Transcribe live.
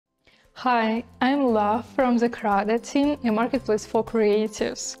Hi, I'm La from the Crada team, a marketplace for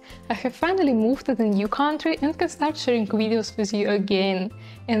creatives. I have finally moved to the new country and can start sharing videos with you again.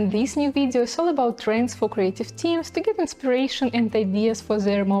 And this new video is all about trends for creative teams to get inspiration and ideas for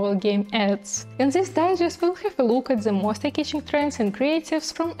their mobile game ads. In this digest, we'll have a look at the most eye-catching trends and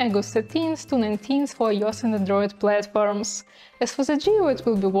creatives from August 13th to 19th for iOS and Android platforms. As for the geo, it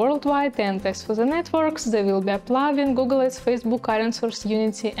will be worldwide, and as for the networks, there will be Applavin, Google Ads, Facebook, IronSource,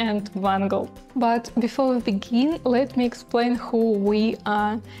 Unity and Vanguard. But before we begin, let me explain who we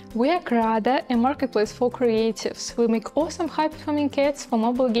are. We are Crada, a marketplace for creatives. We make awesome high-performing ads for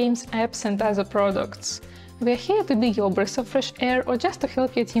mobile games, apps and other products. We're here to be your breath of fresh air or just to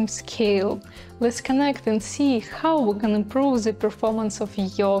help your team scale. Let's connect and see how we can improve the performance of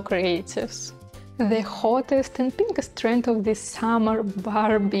your creatives. The hottest and pinkest trend of this summer,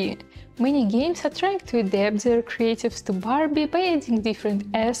 Barbie. Many games are trying to adapt their creatives to Barbie by adding different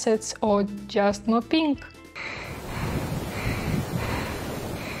assets or just more pink.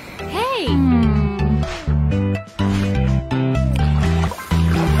 Hey!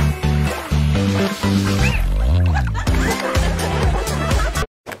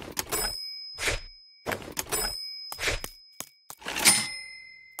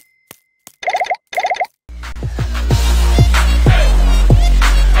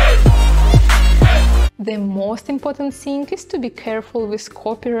 The most important thing is to be careful with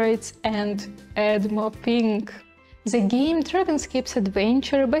copyrights and add more pink. The game Dragonscapes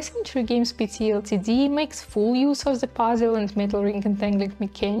Adventure by Century Games PT Ltd makes full use of the puzzle and metal ring entangling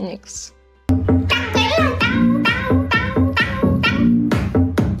mechanics.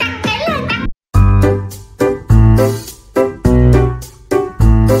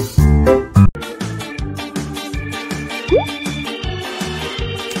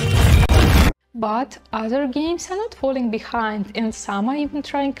 But other games are not falling behind, and some are even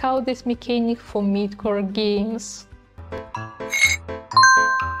trying out this mechanic for mid-core games.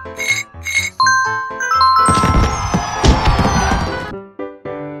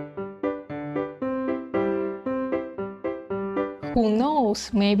 Who knows,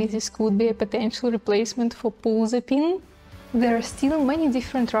 maybe this could be a potential replacement for Pull the Pin? There are still many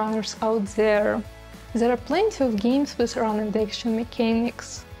different runners out there. There are plenty of games with run and action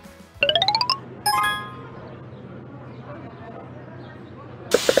mechanics.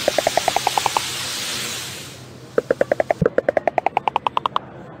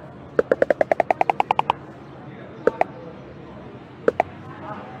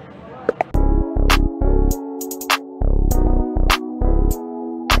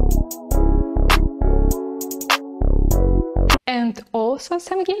 And also,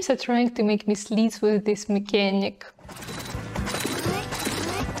 some games are trying to make misleads with this mechanic.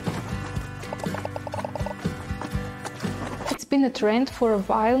 It's been a trend for a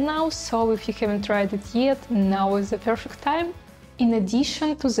while now, so if you haven't tried it yet, now is the perfect time. In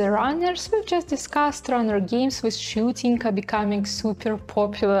addition to the runners, we've just discussed runner games with shooting are becoming super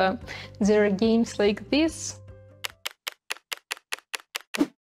popular. There are games like this.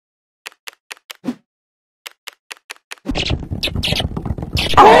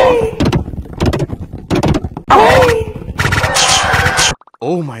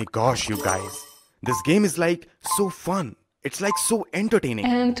 Oh my gosh, you guys. This game is like so fun. It's like so entertaining.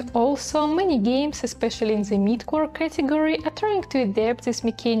 And also many games, especially in the mid-core category, are trying to adapt this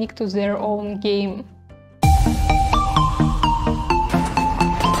mechanic to their own game.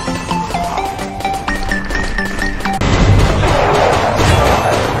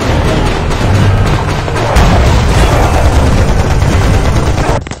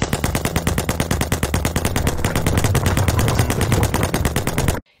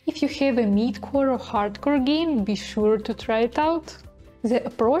 If you have a mid-core or hardcore game, be sure to try it out. The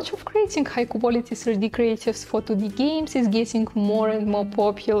approach of creating high-quality 3D creatives for 2D games is getting more and more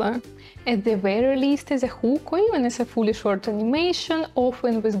popular. At the very least as a hook or even as a fully short animation,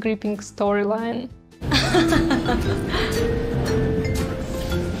 often with gripping storyline.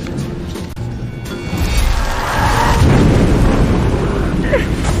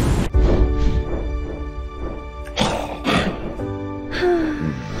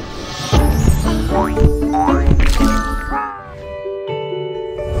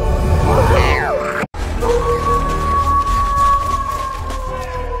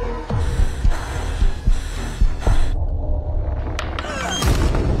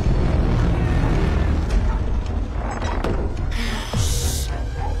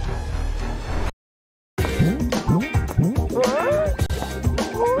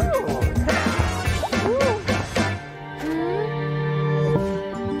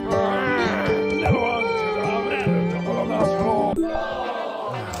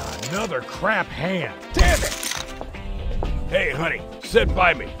 Another crap hand. Damn it! Hey, honey, sit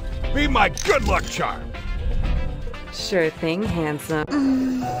by me. Be my good luck charm. Sure thing, handsome.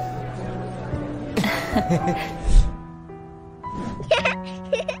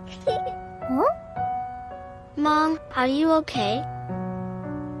 Huh? Mom, are you okay?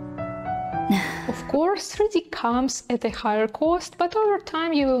 Of course, 3D comes at a higher cost, but over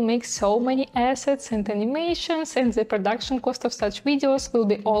time you will make so many assets and animations, and the production cost of such videos will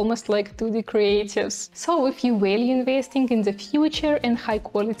be almost like 2D creatives. So if you value investing in the future and high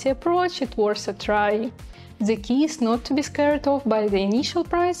quality approach, it's worth a try. The key is not to be scared off by the initial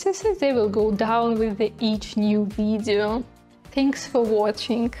prices, as they will go down with each new video. Thanks for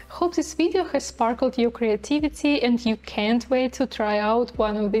watching. Hope this video has sparkled your creativity and you can't wait to try out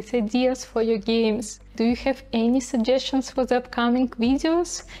one of these ideas for your games. Do you have any suggestions for the upcoming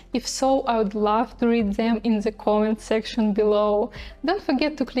videos? If so, I would love to read them in the comment section below. Don't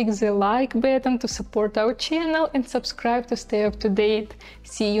forget to click the like button to support our channel and subscribe to stay up to date.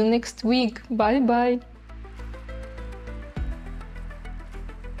 See you next week. Bye bye!